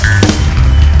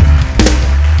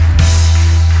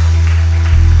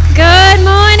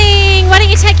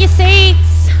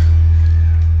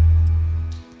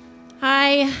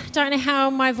don't know how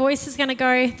my voice is going to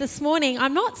go this morning.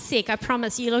 I'm not sick, I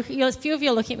promise. A few of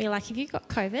you are looking at me like, have you got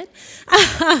COVID?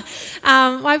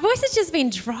 My voice has just been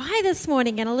dry this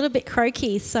morning and a little bit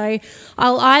croaky. So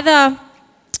I'll either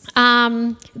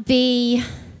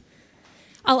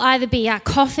be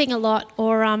coughing a lot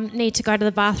or need to go to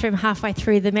the bathroom halfway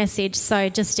through the message. So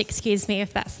just excuse me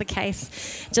if that's the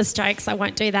case. Just jokes. I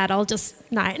won't do that. I'm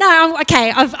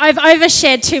okay. I've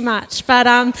overshared too much. But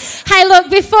hey, look.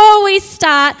 Before we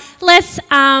start, let's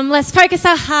focus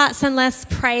our hearts and let's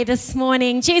pray this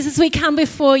morning. Jesus, we come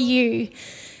before you.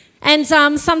 And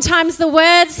sometimes the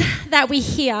words that we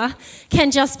hear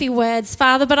can just be words,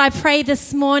 Father, but I pray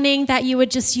this morning that you would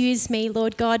just use me,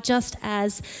 Lord God, just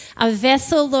as a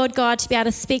vessel, Lord God, to be able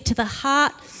to speak to the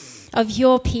heart of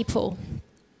your people,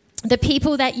 the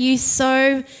people that you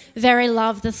so very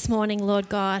love this morning, Lord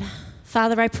God.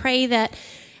 Father, I pray that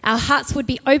our hearts would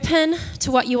be open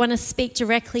to what you want to speak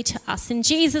directly to us. In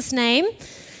Jesus' name,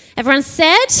 everyone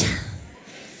said...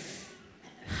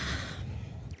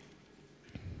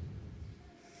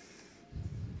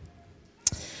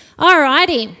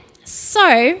 Alrighty,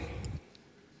 so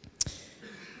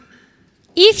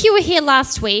if you were here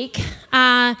last week,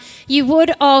 you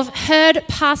would have heard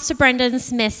Pastor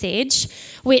Brendan's message,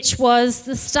 which was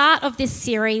the start of this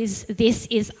series, This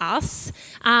Is Us,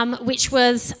 which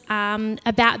was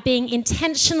about being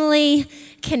intentionally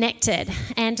connected.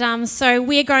 And so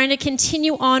we're going to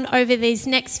continue on over these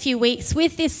next few weeks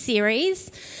with this series,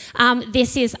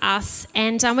 This Is Us.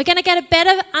 And we're going to get a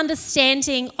better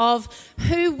understanding of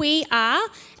who we are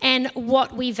and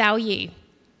what we value.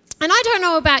 And I don't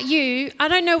know about you, I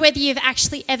don't know whether you've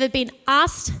actually ever been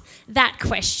asked that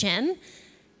question.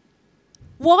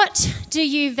 What do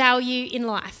you value in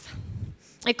life?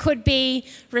 It could be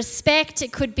respect,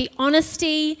 it could be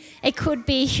honesty, it could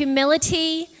be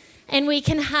humility, and we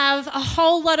can have a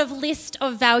whole lot of list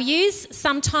of values.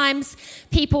 Sometimes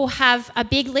people have a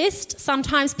big list,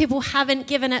 sometimes people haven't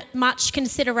given it much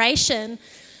consideration.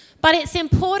 But it's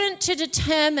important to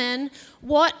determine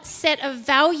what set of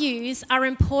values are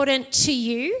important to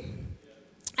you,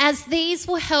 as these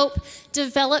will help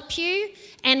develop you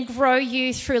and grow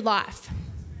you through life.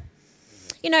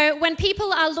 You know, when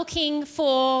people are looking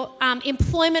for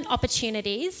employment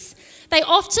opportunities, they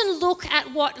often look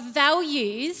at what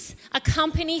values a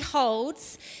company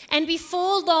holds and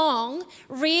before long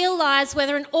realise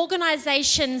whether an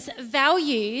organisation's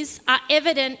values are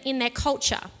evident in their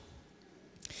culture.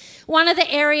 One of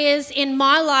the areas in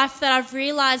my life that I've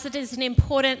realised that is an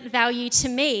important value to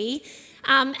me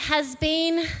has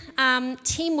been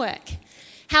teamwork.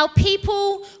 How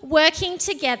people working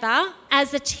together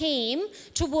as a team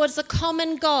towards a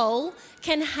common goal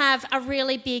can have a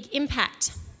really big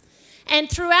impact. And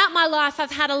throughout my life,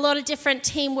 I've had a lot of different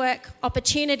teamwork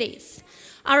opportunities.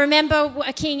 I remember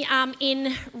working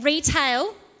in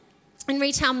retail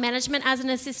management as an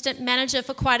assistant manager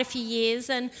for quite a few years,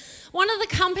 and one of the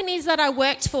companies that I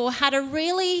worked for had a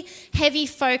really heavy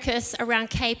focus around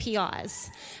KPIs,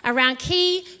 around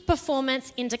key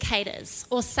performance indicators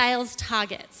or sales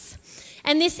targets.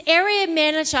 And this area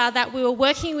manager that we were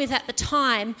working with at the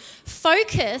time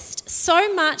focused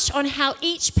so much on how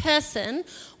each person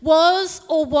was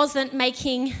or wasn't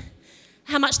making,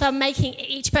 how much they were making,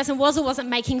 each person was or wasn't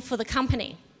making for the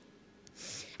company.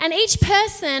 And each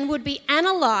person would be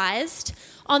analysed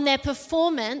on their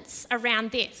performance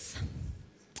around this.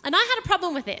 And I had a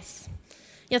problem with this.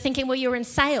 You're thinking, well, you're in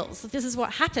sales. This is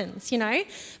what happens, you know.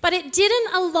 But it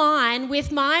didn't align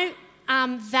with my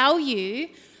value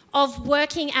of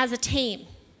working as a team.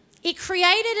 It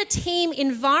created a team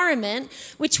environment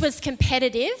which was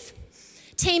competitive.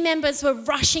 Team members were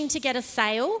rushing to get a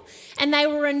sale, and they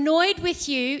were annoyed with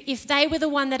you if they were the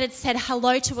one that had said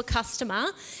hello to a customer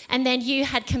and then you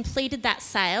had completed that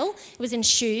sale. It was in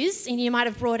shoes, and you might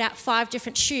have brought out 5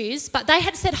 different shoes, but they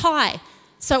had said hi,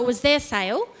 so it was their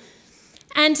sale.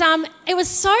 And it was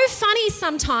so funny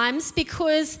sometimes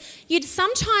because you'd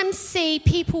sometimes see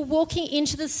people walking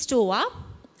into the store,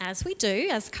 as we do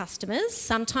as customers,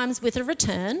 sometimes with a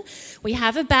return. We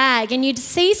have a bag, and you'd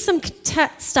see some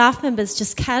staff members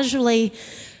just casually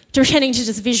pretending to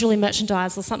just visually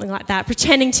merchandise or something like that,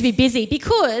 pretending to be busy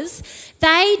because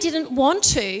they didn't want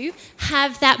to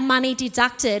have that money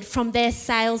deducted from their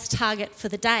sales target for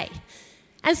the day.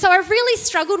 And so I really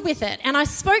struggled with it, and I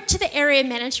spoke to the area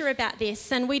manager about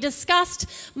this, and we discussed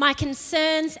my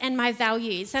concerns and my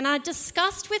values, and I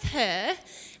discussed with her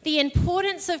the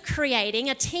importance of creating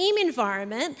a team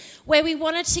environment where we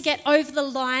wanted to get over the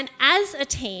line as a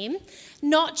team,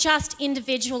 not just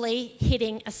individually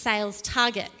hitting a sales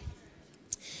target.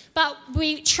 But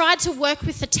we tried to work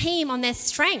with the team on their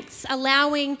strengths,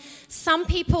 allowing some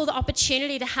people the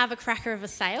opportunity to have a cracker of a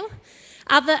sale.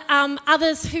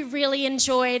 Others who really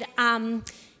enjoyed,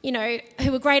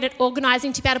 who were great at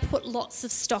organising to be able to put lots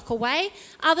of stock away.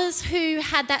 Others who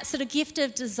had that sort of gift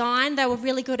of design, they were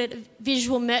really good at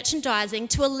visual merchandising,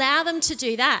 to allow them to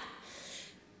do that.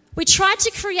 We tried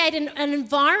to create an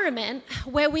environment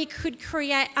where we could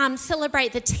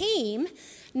celebrate the team,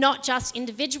 not just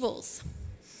individuals.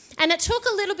 And it took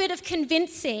a little bit of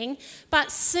convincing, but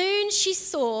soon she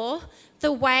saw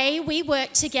the way we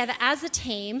worked together as a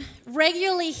team,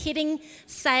 regularly hitting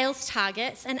sales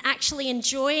targets and actually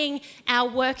enjoying our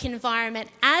work environment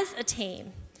as a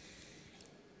team.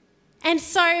 And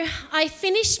so I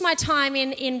finished my time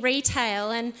in retail,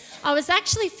 and I was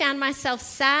actually found myself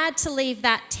sad to leave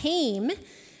that team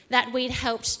that we'd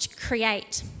helped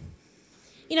create.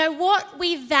 You know, what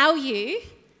we value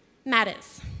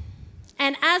matters.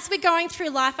 And as we're going through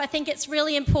life, I think it's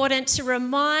really important to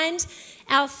remind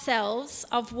ourselves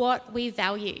of what we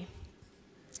value.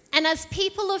 And as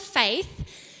people of faith,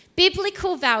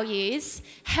 biblical values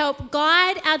help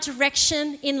guide our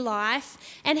direction in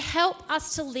life and help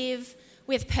us to live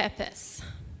with purpose.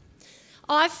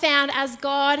 I've found as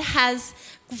God has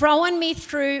grown me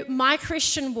through my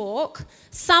Christian walk,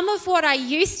 some of what I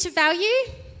used to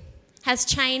value has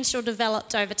changed or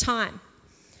developed over time.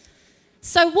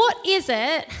 So what is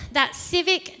it that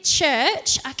Civic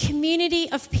Church, a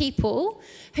community of people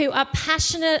who are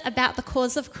passionate about the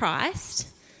cause of Christ,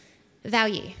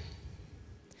 value?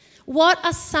 What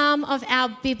are some of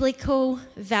our biblical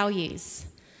values?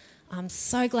 I'm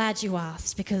so glad you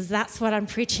asked, because that's what I'm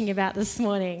preaching about this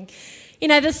morning. You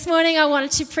know, this morning I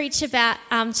wanted to preach about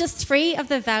just 3 of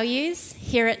the values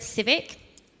here at Civic.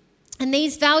 And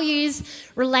these values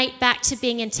relate back to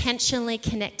being intentionally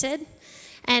connected.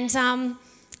 And,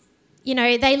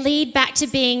 they lead back to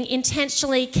being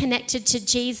intentionally connected to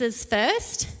Jesus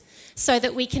first, so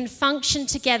that we can function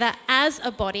together as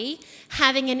a body,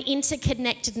 having an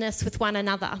interconnectedness with one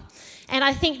another. And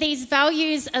I think these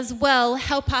values as well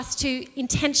help us to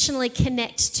intentionally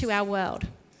connect to our world.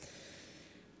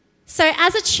 So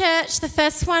as a church, the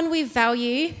first one we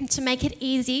value, to make it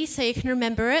easy so you can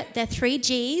remember it, they're 3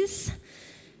 Gs.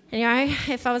 You know,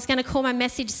 if I was going to call my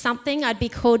message something, I'd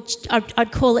call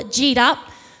it G'd Up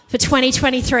for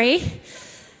 2023.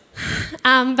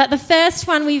 But the first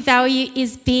one we value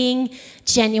is being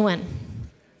genuine.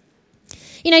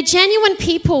 You know, genuine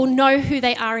people know who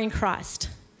they are in Christ.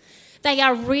 They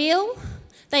are real,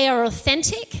 they are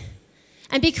authentic,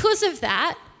 and because of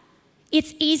that,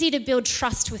 it's easy to build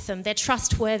trust with them. They're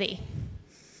trustworthy.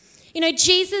 You know,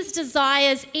 Jesus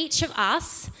desires each of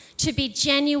us to be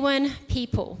genuine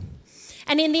people.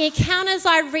 And in the encounters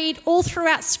I read all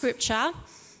throughout Scripture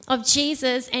of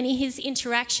Jesus and his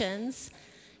interactions,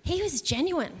 he was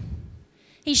genuine.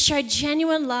 He showed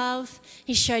genuine love.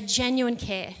 He showed genuine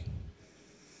care.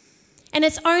 And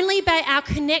it's only by our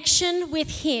connection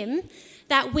with him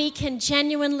that we can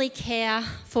genuinely care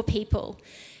for people.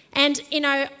 And, you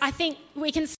know, I think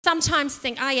we can sometimes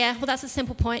think, oh yeah, well that's a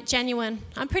simple point, genuine.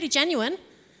 I'm pretty genuine.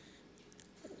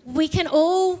 We can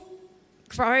all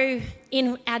grow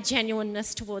in our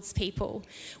genuineness towards people.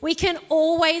 We can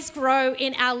always grow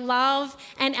in our love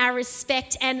and our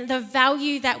respect and the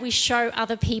value that we show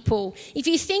other people. If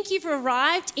you think you've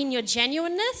arrived in your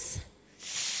genuineness,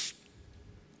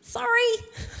 sorry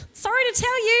to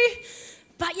tell you,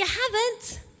 but you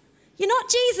haven't. You're not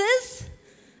Jesus.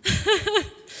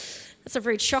 That's a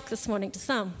rude shock this morning to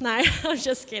some. No, I'm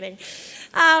just kidding.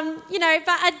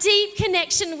 But a deep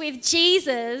connection with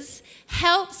Jesus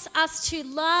helps us to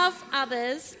love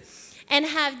others and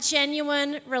have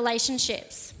genuine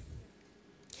relationships.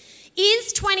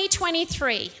 Is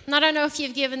 2023, and I don't know if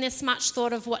you've given this much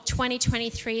thought of what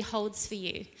 2023 holds for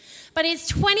you, but is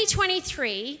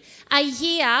 2023 a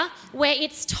year where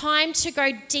it's time to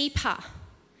go deeper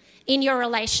in your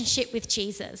relationship with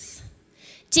Jesus?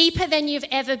 Deeper than you've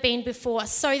ever been before,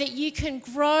 so that you can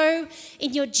grow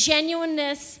in your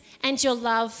genuineness and your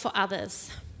love for others.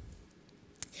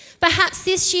 Perhaps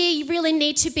this year you really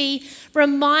need to be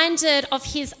reminded of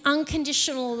his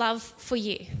unconditional love for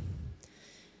you.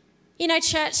 You know,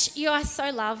 church, you are so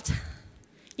loved.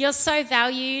 You're so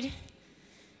valued.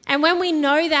 And when we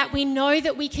know that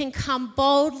we can come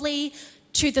boldly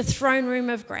to the throne room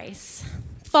of grace,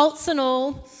 faults and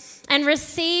all, and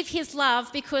receive his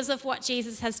love because of what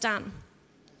Jesus has done.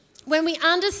 When we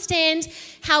understand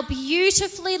how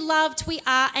beautifully loved we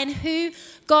are and who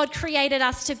God created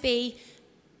us to be,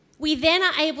 we then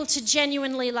are able to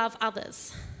genuinely love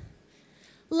others.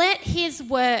 Let his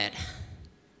word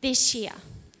this year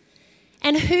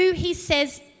and who he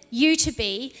says you to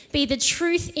be the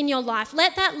truth in your life.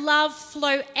 Let that love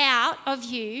flow out of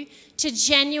you to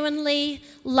genuinely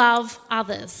love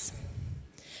others.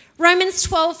 Romans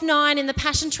 12:9 in the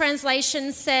Passion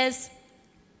Translation says,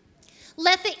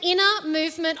 let the inner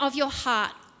movement of your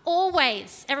heart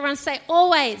always, everyone say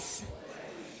always,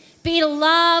 be to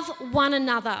love one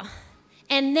another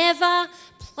and never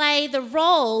play the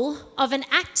role of an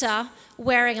actor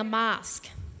wearing a mask.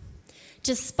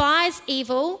 Despise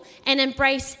evil and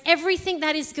embrace everything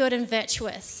that is good and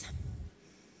virtuous.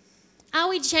 Are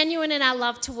we genuine in our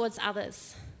love towards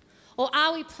others? Or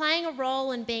are we playing a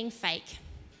role and being fake?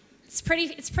 It's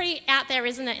pretty out there,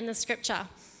 isn't it, in the scripture?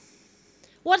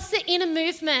 What's the inner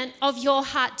movement of your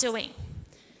heart doing?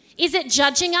 Is it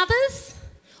judging others?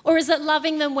 Or is it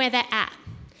loving them where they're at?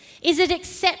 Is it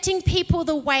accepting people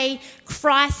the way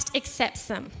Christ accepts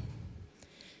them?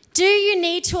 Do you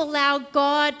need to allow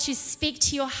God to speak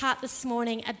to your heart this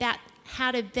morning about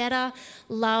how to better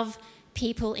love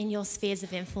people in your spheres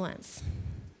of influence?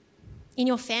 In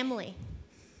your family?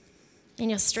 In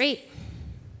your street?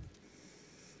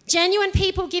 Genuine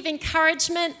people give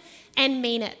encouragement and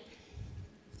mean it.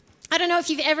 I don't know if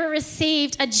you've ever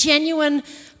received a genuine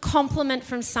compliment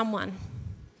from someone.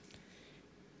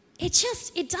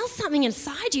 It does something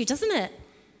inside you, doesn't it?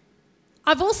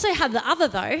 I've also had the other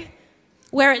though,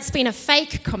 where it's been a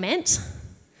fake comment.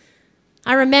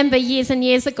 I remember years and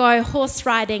years ago horse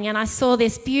riding, and I saw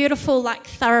this beautiful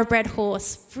thoroughbred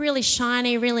horse, really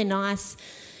shiny, really nice.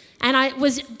 And I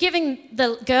was giving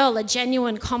the girl a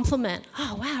genuine compliment.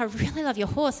 Oh, wow, I really love your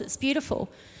horse. It's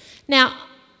beautiful. Now,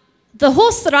 the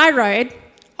horse that I rode,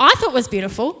 I thought was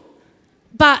beautiful,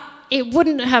 but it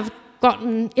wouldn't have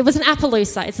gotten... It was an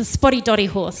Appaloosa. It's a spotty dotty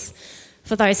horse,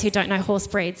 for those who don't know horse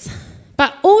breeds.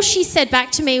 But all she said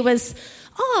back to me was,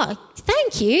 oh,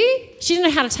 thank you. She didn't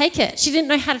know how to take it. She didn't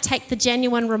know how to take the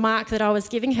genuine remark that I was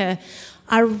giving her.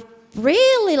 I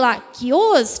really like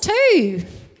yours too.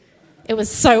 It was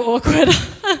so awkward.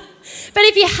 But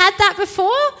if you had that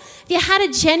before, if you had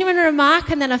a genuine remark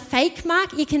and then a fake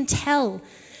mark, you can tell.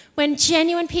 When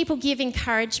genuine people give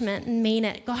encouragement and mean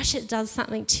it, gosh, it does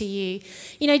something to you.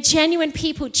 You know, genuine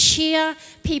people cheer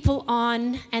people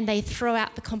on and they throw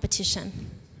out the competition.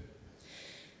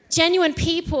 Genuine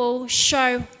people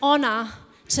show honour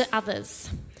to others.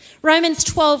 Romans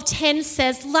 12:10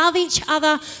 says, love each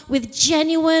other with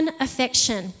genuine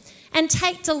affection and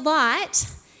take delight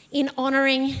in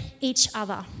honouring each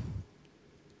other.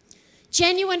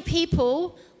 Genuine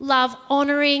people love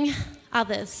honouring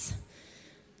others.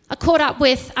 I caught up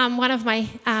with one of my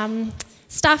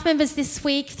staff members this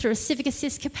week through a Civic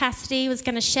Assist capacity, was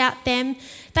going to shout them.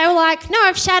 They were like, no,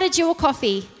 I've shouted your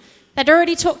coffee. They'd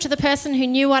already talked to the person who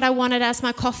knew what I wanted as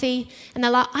my coffee, and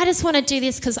they're like, I just want to do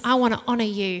this because I want to honour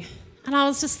you. And I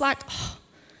was just like, oh,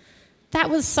 that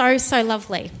was so, so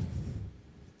lovely.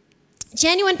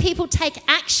 Genuine people take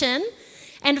action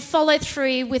and follow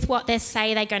through with what they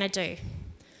say they're going to do.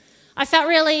 I felt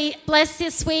really blessed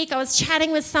this week. I was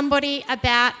chatting with somebody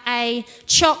about a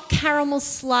choc caramel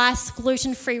slice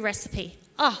gluten-free recipe.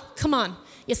 Oh, come on.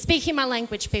 You're speaking my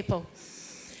language, people.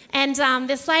 And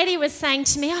this lady was saying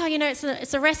to me, oh, you know,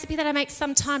 it's a recipe that I make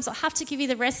sometimes. I'll have to give you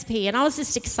the recipe. And I was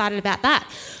just excited about that.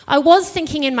 I was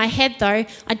thinking in my head, though,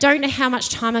 I don't know how much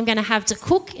time I'm going to have to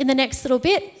cook in the next little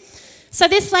bit. So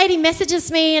this lady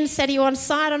messages me and said, are you on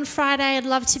site on Friday? I'd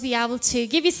love to be able to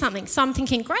give you something. So I'm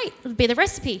thinking, great, it'll be the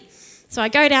recipe. So I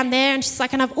go down there and she's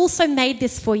like, and I've also made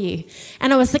this for you.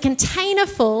 And it was a container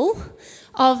full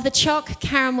of the choc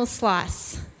caramel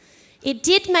slice. It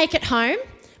did make it home,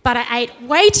 but I ate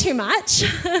way too much.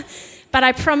 But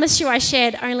I promise you I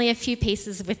shared only a few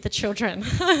pieces with the children.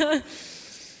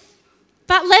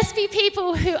 But let's be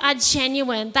people who are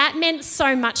genuine. That meant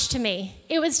so much to me.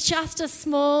 It was just a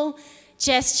small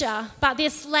gesture, but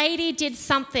this lady did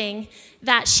something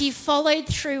that she followed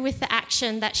through with the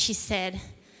action that she said.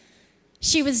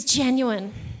 She was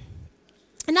genuine.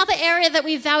 Another area that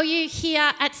we value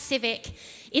here at Civic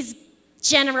is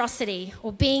generosity,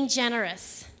 or being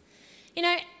generous. You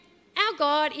know, our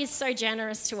God is so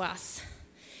generous to us,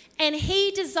 and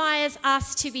He desires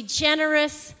us to be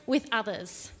generous with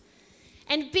others.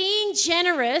 And being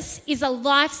generous is a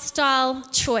lifestyle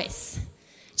choice.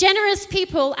 Generous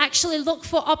people actually look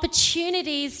for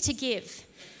opportunities to give.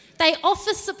 They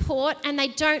offer support and they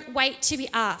don't wait to be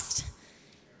asked.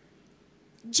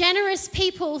 Generous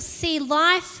people see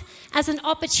life as an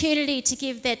opportunity to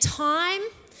give their time,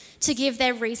 to give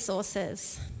their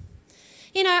resources.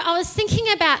 You know, I was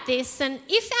thinking about this, and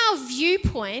if our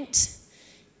viewpoint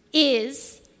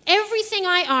is everything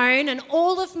I own and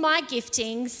all of my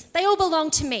giftings, they all belong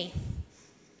to me.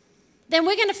 then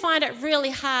we're going to find it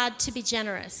really hard to be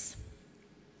generous.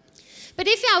 But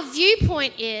if our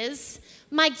viewpoint is,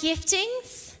 my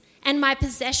giftings and my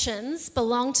possessions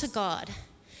belong to God,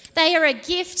 they are a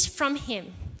gift from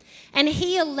Him, and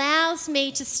He allows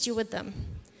me to steward them,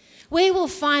 we will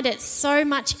find it so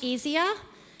much easier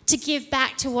to give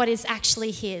back to what is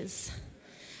actually His.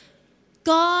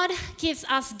 God gives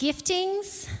us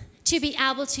giftings to be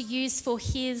able to use for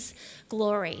His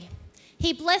glory.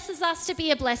 He blesses us to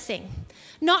be a blessing,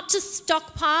 not to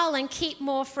stockpile and keep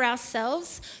more for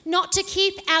ourselves, not to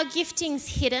keep our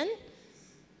giftings hidden.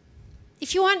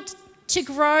 If you want to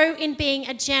grow in being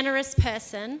a generous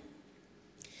person,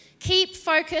 keep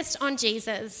focused on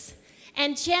Jesus,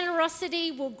 and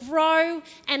generosity will grow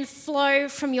and flow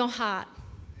from your heart.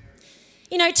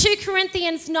 2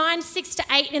 Corinthians 9,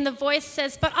 6-8 in the Voice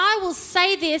says, "But I will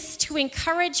say this to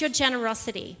encourage your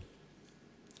generosity.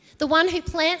 The one who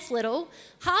plants little,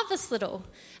 harvests little,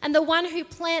 and the one who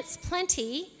plants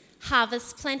plenty,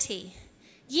 harvests plenty.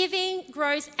 Giving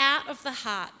grows out of the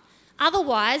heart.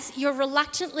 Otherwise, you're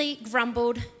reluctantly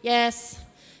grumbled, yes,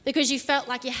 because you felt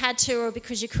like you had to or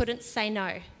because you couldn't say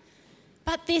no.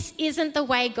 But this isn't the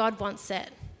way God wants it.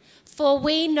 For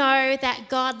we know that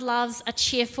God loves a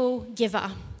cheerful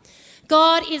giver.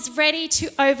 God is ready to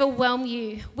overwhelm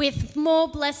you with more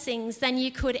blessings than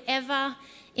you could ever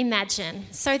imagine,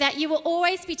 so that you will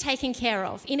always be taken care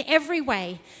of in every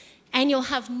way, and you'll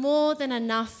have more than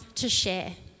enough to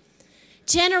share."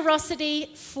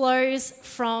 Generosity flows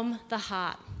from the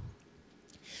heart.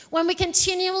 When we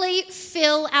continually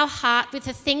fill our heart with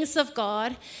the things of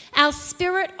God, our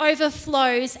spirit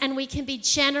overflows and we can be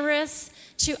generous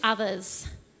to others.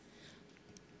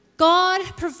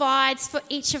 God provides for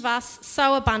each of us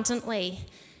so abundantly,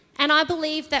 and I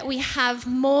believe that we have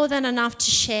more than enough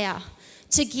to share,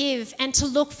 to give, and to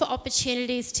look for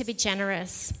opportunities to be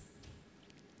generous.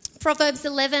 Proverbs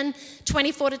 11,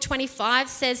 24-25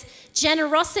 says,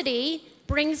 "Generosity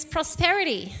brings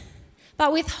prosperity,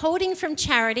 but withholding from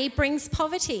charity brings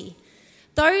poverty.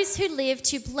 Those who live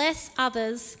to bless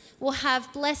others will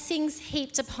have blessings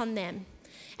heaped upon them,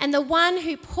 and the one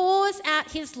who pours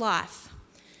out his life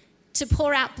to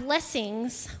pour out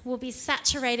blessings will be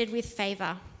saturated with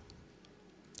favour."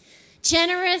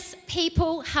 Generous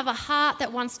people have a heart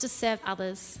that wants to serve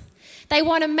others. They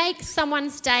want to make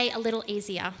someone's day a little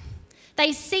easier.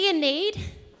 They see a need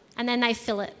and then they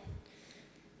fill it.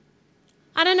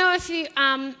 I don't know if you,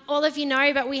 all of you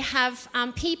know, but we have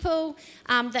people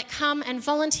that come and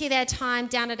volunteer their time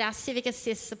down at our Civic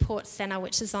Assist Support Centre,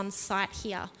 which is on site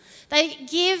here. They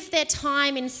give their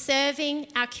time in serving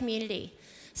our community.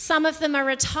 Some of them are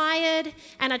retired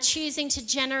and are choosing to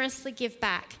generously give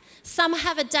back. Some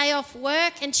have a day off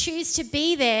work and choose to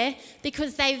be there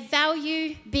because they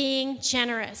value being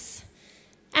generous.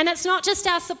 And it's not just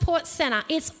our support centre,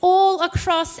 it's all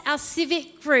across our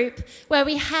civic group where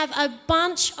we have a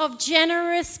bunch of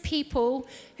generous people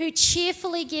who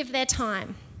cheerfully give their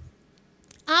time.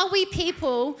 Are we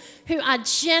people who are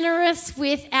generous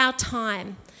with our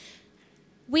time?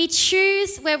 We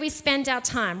choose where we spend our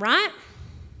time, right?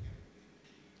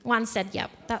 One said,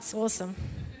 yep, that's awesome.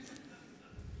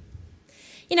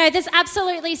 There's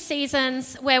absolutely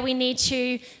seasons where we need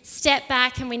to step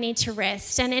back and we need to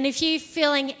rest. And if you're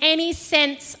feeling any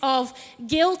sense of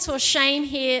guilt or shame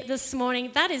here this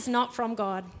morning, that is not from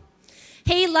God.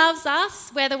 He loves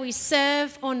us whether we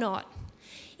serve or not.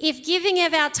 If giving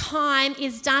of our time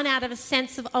is done out of a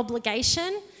sense of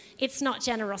obligation, it's not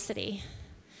generosity.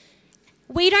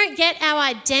 We don't get our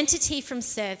identity from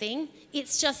serving,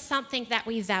 it's just something that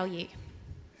we value.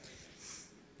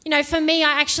 For me,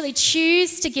 I actually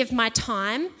choose to give my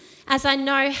time as I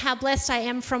know how blessed I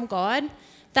am from God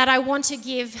that I want to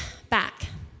give back.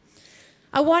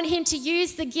 I want Him to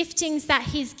use the giftings that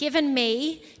He's given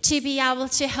me to be able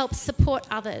to help support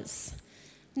others,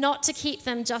 not to keep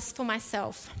them just for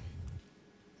myself.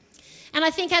 And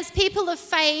I think as people of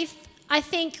faith, I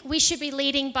think we should be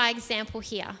leading by example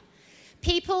here.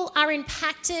 People are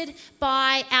impacted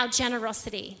by our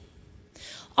generosity.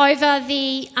 Over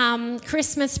the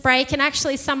Christmas break, and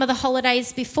actually some of the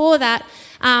holidays before that,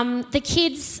 the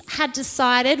kids had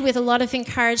decided, with a lot of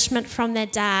encouragement from their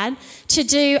dad, to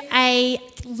do a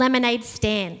lemonade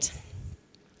stand.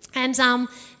 And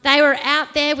they were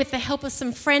out there with the help of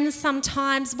some friends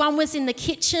sometimes. One was in the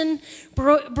kitchen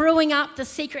brewing up the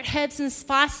secret herbs and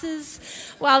spices,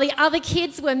 while the other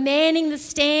kids were manning the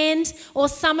stand, or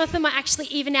some of them were actually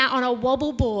even out on a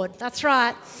wobble board. That's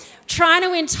right. Trying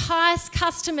to entice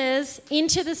customers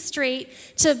into the street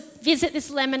to visit this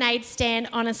lemonade stand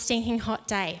on a stinking hot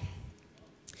day.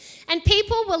 And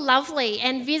people were lovely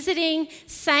and visiting,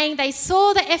 saying they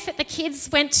saw the effort the kids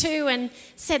went to and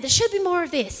said there should be more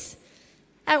of this.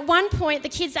 At one point, the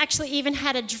kids actually even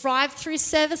had a drive-through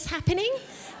service happening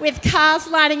with cars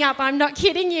lining up. I'm not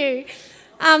kidding you.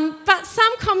 But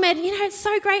some commented, it's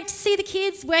so great to see the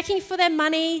kids working for their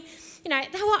money. They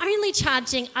were only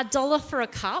charging $1 for a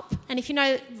cup. And if you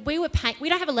know, we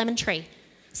don't have a lemon tree.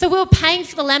 So we were paying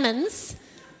for the lemons.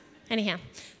 Anyhow,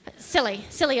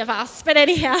 silly of us. But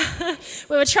anyhow,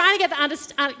 we were trying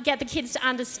to get the kids to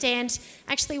understand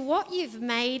actually what you've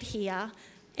made here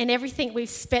and everything we've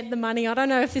spent the money on. I don't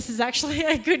know if this is actually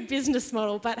a good business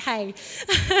model, but hey.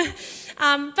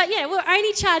 But yeah, we're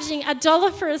only charging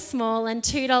 $1 for a small and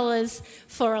 $2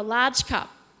 for a large cup.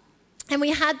 And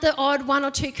we had the odd one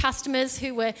or two customers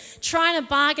who were trying to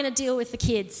bargain a deal with the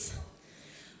kids.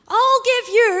 I'll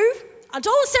give you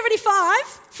 $1.75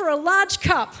 for a large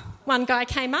cup, one guy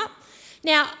came up.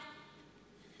 Now,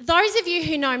 those of you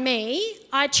who know me,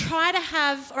 I've tried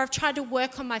to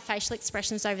work on my facial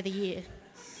expressions over the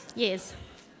years.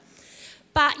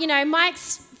 But, my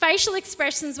facial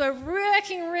expressions were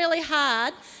working really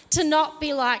hard to not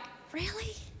be like,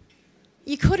 really?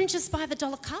 You couldn't just buy the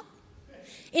 $1 cup?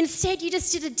 Instead, you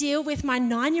just did a deal with my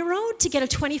 9-year-old to get a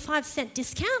 25-cent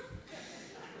discount?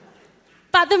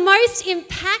 But the most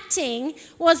impacting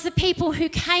was the people who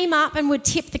came up and would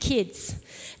tip the kids.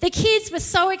 The kids were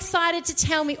so excited to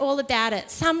tell me all about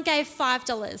it. Some gave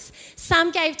 $5,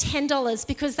 some gave $10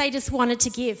 because they just wanted to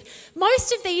give.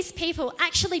 Most of these people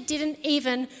actually didn't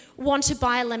even want to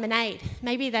buy a lemonade.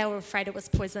 Maybe they were afraid it was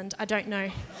poisoned, I don't know.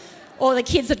 Or the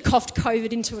kids had coughed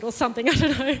COVID into it or something, I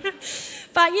don't know.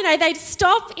 But, they'd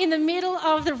stop in the middle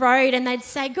of the road and they'd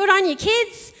say, good on you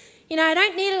kids. I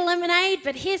don't need a lemonade,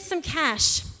 but here's some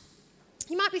cash.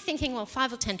 You might be thinking, well,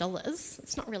 $5 or $10,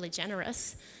 it's not really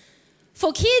generous.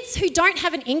 For kids who don't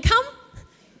have an income,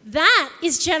 that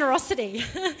is generosity.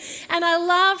 And I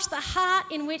loved the heart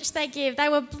in which they give. They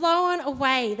were blown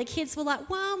away. The kids were like,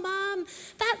 wow, Mum,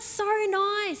 that's so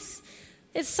nice.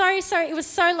 It was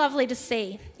so lovely to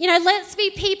see. Let's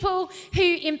be people who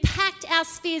impact our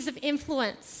spheres of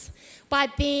influence by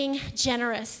being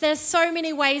generous. There's so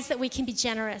many ways that we can be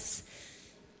generous.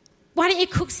 Why don't you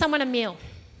cook someone a meal?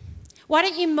 Why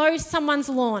don't you mow someone's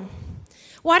lawn?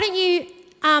 Why don't you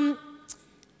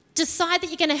decide that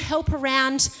you're going to help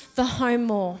around the home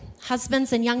more?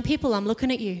 Husbands and young people, I'm looking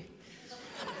at you.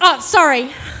 Oh,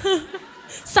 sorry.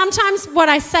 Sometimes what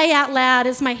I say out loud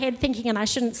is my head thinking and I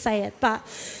shouldn't say it. But,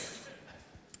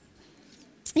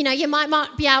 you might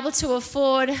not be able to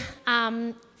afford,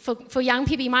 for young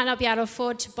people, you might not be able to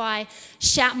afford to buy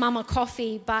Shout Mama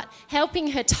coffee, but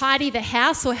helping her tidy the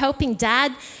house or helping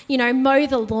Dad, mow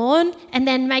the lawn and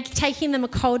then taking them a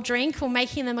cold drink or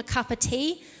making them a cup of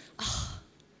tea. Oh,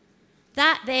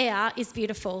 that there is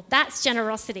beautiful. That's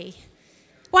generosity.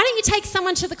 Why don't you take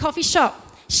someone to the coffee shop?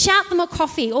 Shout them a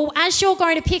coffee, or as you're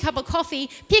going to pick up a coffee,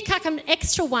 pick up an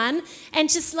extra one and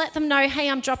just let them know, hey,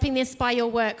 I'm dropping this by your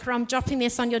work or I'm dropping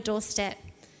this on your doorstep.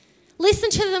 Listen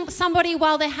to somebody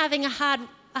while they're having a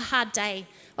hard day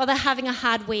or they're having a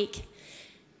hard week.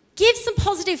 Give some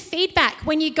positive feedback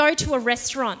when you go to a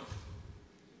restaurant.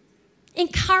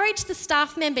 Encourage the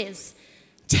staff members.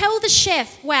 Tell the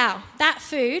chef, wow, that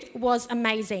food was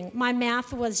amazing. My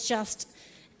mouth was just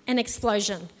an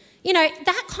explosion.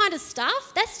 That kind of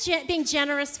stuff, that's being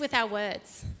generous with our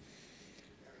words.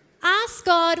 Ask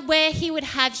God where he would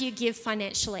have you give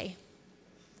financially.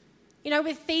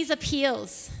 With these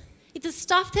appeals. It's the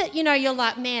stuff that, you're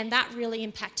like, man, that really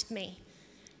impacted me.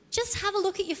 Just have a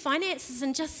look at your finances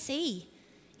and just see,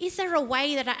 is there a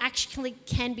way that I actually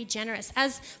can be generous?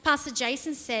 As Pastor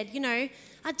Jason said,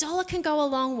 $1 can go a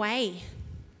long way.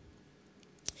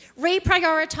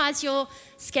 Reprioritise your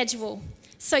schedule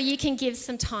so you can give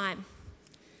some time.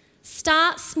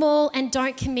 Start small and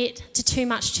don't commit to too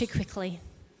much too quickly.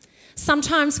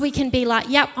 Sometimes we can be like,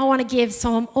 yep, I want to give,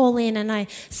 so I'm all in and I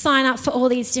sign up for all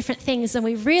these different things and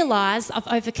we realise I've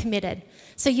overcommitted.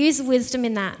 So use wisdom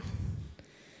in that.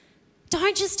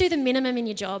 Don't just do the minimum in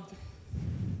your job.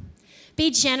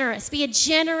 Be generous. Be a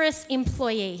generous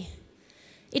employee.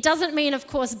 It doesn't mean, of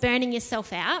course, burning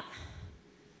yourself out,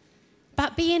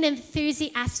 but be an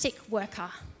enthusiastic worker.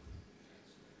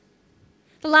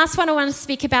 The last one I want to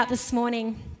speak about this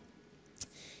morning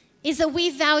is that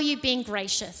we value being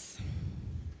gracious.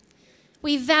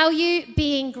 We value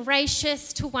being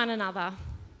gracious to one another.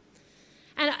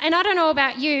 And I don't know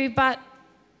about you, but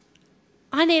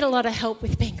I need a lot of help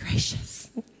with being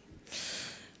gracious.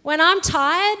 When I'm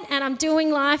tired and I'm doing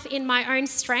life in my own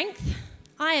strength,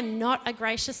 I am not a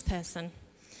gracious person.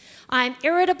 I'm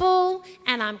irritable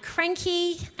and I'm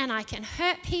cranky and I can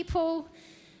hurt people.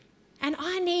 And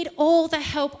I need all the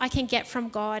help I can get from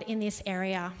God in this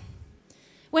area.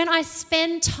 When I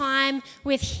spend time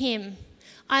with him,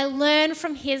 I learn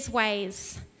from his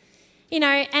ways.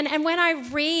 And when I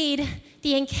read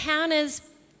the encounters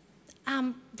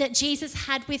that Jesus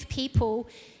had with people,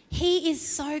 he is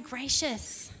so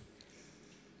gracious.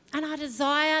 And I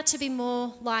desire to be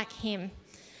more like him.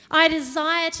 I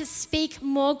desire to speak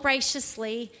more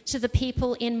graciously to the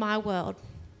people in my world.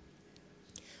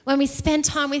 When we spend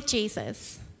time with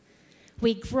Jesus,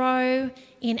 we grow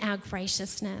in our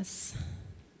graciousness.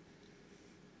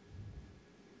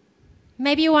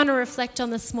 Maybe you want to reflect on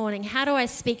this morning. How do I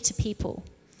speak to people?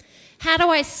 How do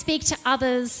I speak to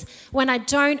others when I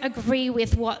don't agree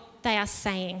with what they are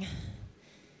saying?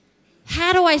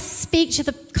 How do I speak to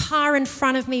the car in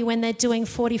front of me when they're doing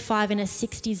 45 in a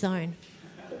 60 zone?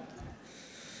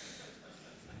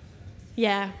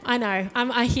 Yeah, I know.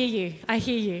 I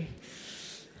hear you.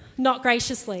 Not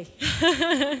graciously.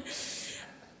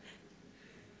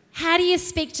 How do you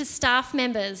speak to staff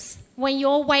members when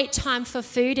your wait time for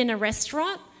food in a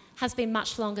restaurant has been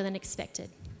much longer than expected?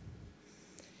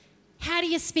 How do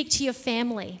you speak to your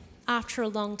family after a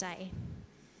long day?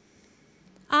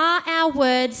 Are our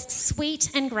words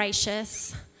sweet and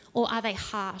gracious, or are they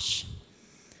harsh?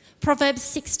 Proverbs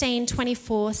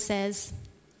 16:24 says,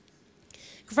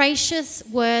 "Gracious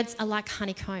words are like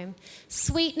honeycomb,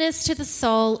 sweetness to the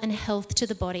soul and health to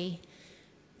the body."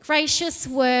 Gracious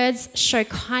words show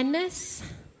kindness,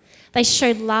 they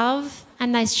show love,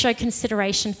 and they show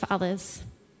consideration for others.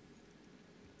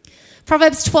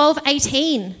 Proverbs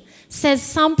 12:18 says,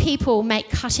 "Some people make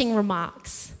cutting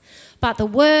remarks, but the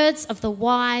words of the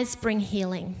wise bring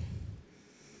healing."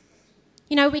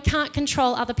 We can't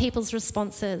control other people's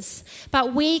responses,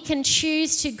 but we can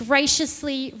choose to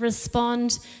graciously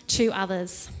respond to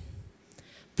others.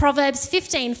 Proverbs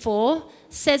 15:4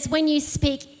 says, "When you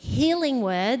speak healing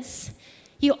words,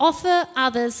 you offer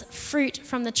others fruit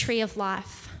from the tree of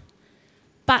life.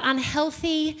 But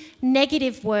unhealthy,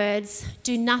 negative words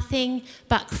do nothing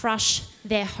but crush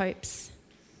their hopes."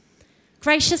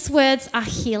 Gracious words are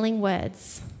healing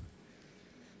words.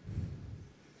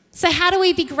 So how do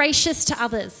we be gracious to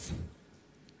others?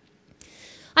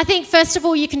 I think, first of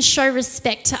all, you can show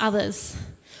respect to others.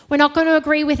 We're not going to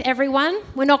agree with everyone.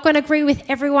 We're not going to agree with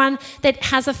everyone that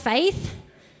has a faith.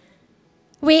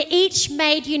 We're each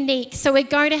made unique, so we're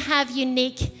going to have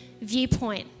unique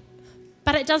viewpoint.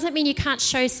 But it doesn't mean you can't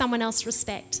show someone else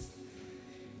respect.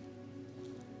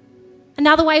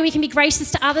 Another way we can be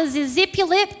gracious to others is zip your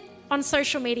lip on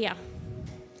social media.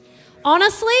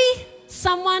 Honestly,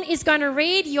 someone is going to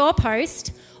read your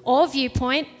post or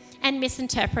viewpoint and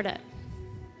misinterpret it.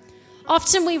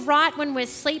 Often we write when we're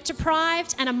sleep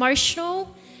deprived and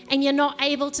emotional, and you're not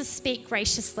able to speak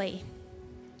graciously.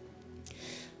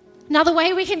 Another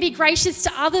way we can be gracious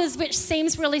to others, which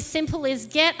seems really simple, is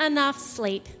get enough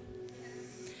sleep.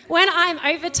 When I'm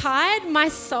overtired, my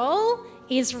soul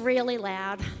is really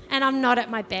loud and I'm not at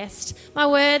my best. My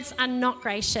words are not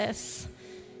gracious.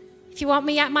 If you want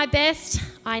me at my best,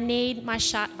 I need my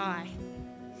shut eye.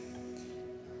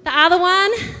 The other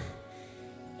one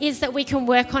is that we can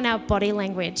work on our body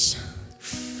language.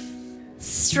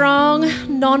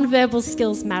 Strong non-verbal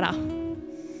skills matter.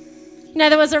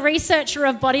 There was a researcher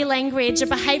of body language, a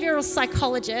behavioural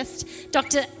psychologist,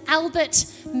 Dr. Albert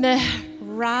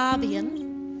Mehrabian,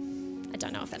 I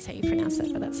don't know if that's how you pronounce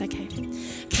it, but that's okay,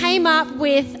 came up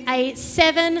with a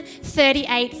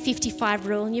 7-38-55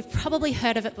 rule, and you've probably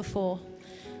heard of it before.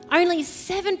 Only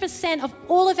 7% of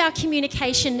all of our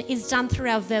communication is done through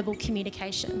our verbal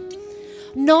communication.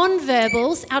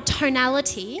 Non-verbals, our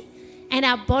tonality, and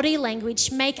our body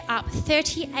language make up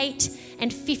 38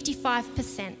 and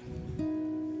 55%.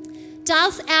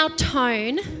 Does our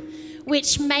tone,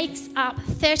 which makes up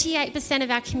 38%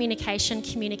 of our communication,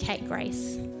 communicate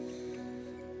grace?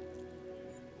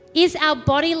 Is our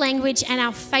body language and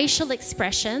our facial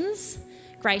expressions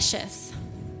gracious?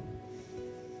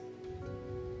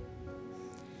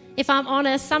 If I'm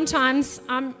honest, sometimes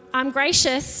I'm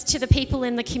gracious to the people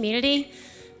in the community.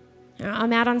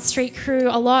 I'm out on street crew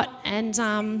a lot, and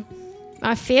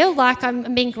I feel like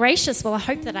I'm being gracious. Well, I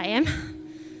hope that I am.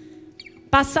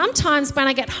 But sometimes when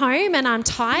I get home and I'm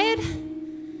tired,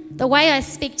 the way I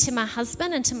speak to my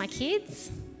husband and to my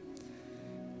kids,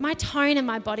 my tone and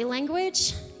my body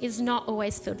language is not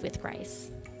always filled with grace.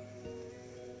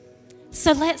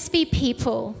 So let's be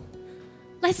people.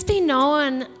 Let's be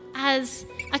known as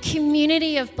a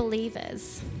community of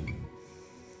believers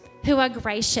who are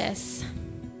gracious.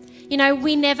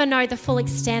 We never know the full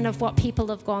extent of what people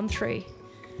have gone through.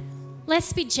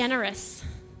 Let's be generous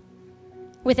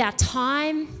with our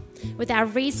time, with our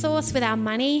resource, with our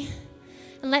money.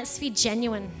 and let's be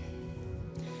genuine.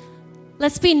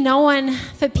 Let's be known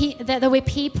for that we're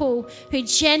people who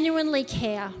genuinely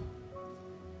care.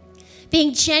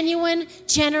 Being genuine,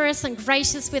 generous, and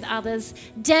gracious with others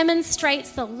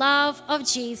demonstrates the love of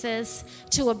Jesus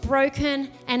to a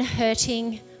broken and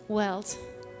hurting world.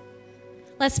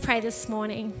 Let's pray this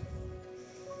morning.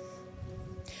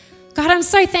 God, I'm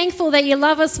so thankful that you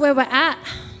love us where we're at.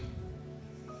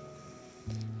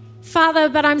 Father,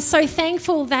 but I'm so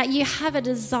thankful that you have a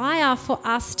desire for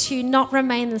us to not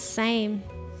remain the same,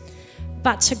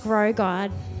 but to grow,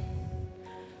 God.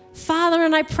 Father,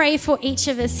 and I pray for each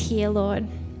of us here, Lord,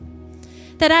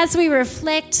 that as we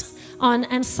reflect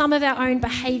on some of our own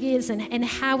behaviors and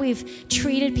how we've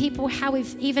treated people, how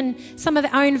we've even some of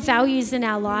our own values in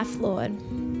our life, Lord.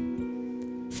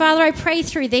 Father, I pray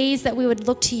through these that we would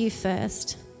look to you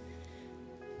first,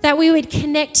 that we would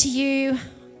connect to you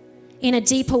in a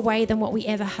deeper way than what we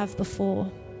ever have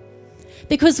before.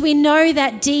 Because we know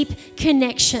that deep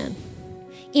connection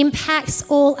impacts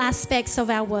all aspects of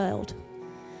our world.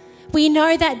 We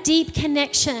know that deep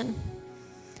connection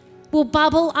will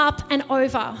bubble up and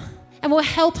over and will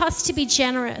help us to be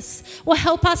generous, will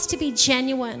help us to be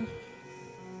genuine,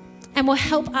 and will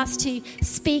help us to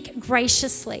speak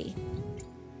graciously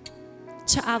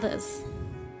to others.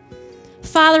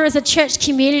 Father, as a church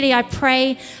community, I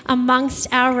pray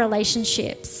amongst our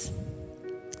relationships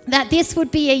that this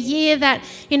would be a year that,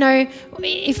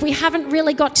 if we haven't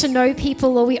really got to know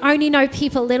people, or we only know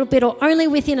people a little bit, or only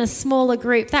within a smaller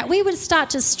group, that we would start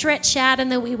to stretch out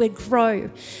and that we would grow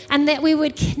and that we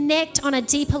would connect on a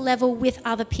deeper level with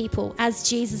other people as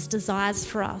Jesus desires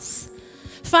for us.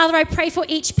 Father, I pray for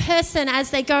each person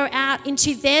as they go out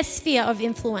into their sphere of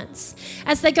influence,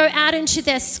 as they go out into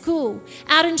their school,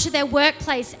 out into their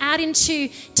workplace, out into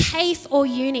TAFE or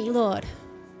uni, Lord.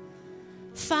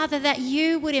 Father, that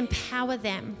you would empower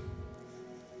them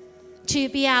to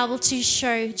be able to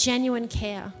show genuine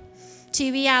care,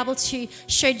 to be able to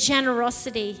show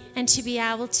generosity, and to be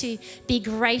able to be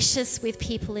gracious with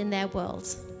people in their world.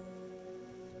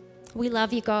 We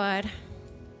love you, God.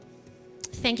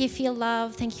 Thank you for your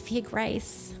love. Thank you for your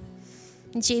grace.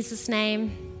 In Jesus'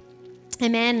 name,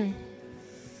 amen.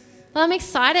 Well, I'm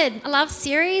excited. I love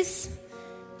series.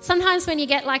 Sometimes when you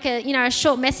get like a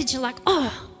short message, you're like,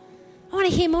 oh, I want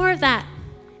to hear more of that.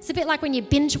 It's a bit like when you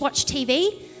binge watch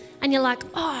TV and you're like,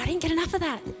 oh, I didn't get enough of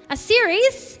that. A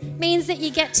series means that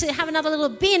you get to have another little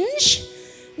binge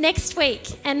next week.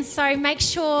 And so make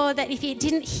sure that if you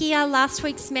didn't hear last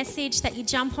week's message, that you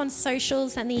jump on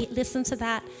socials and you listen to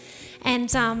that. And,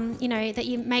 that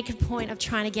you make a point of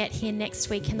trying to get here next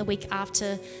week and the week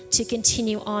after to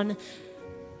continue on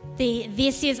the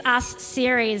This Is Us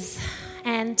series.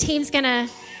 And team's going to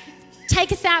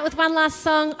take us out with one last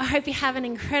song. I hope you have an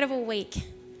incredible week.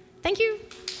 Thank you.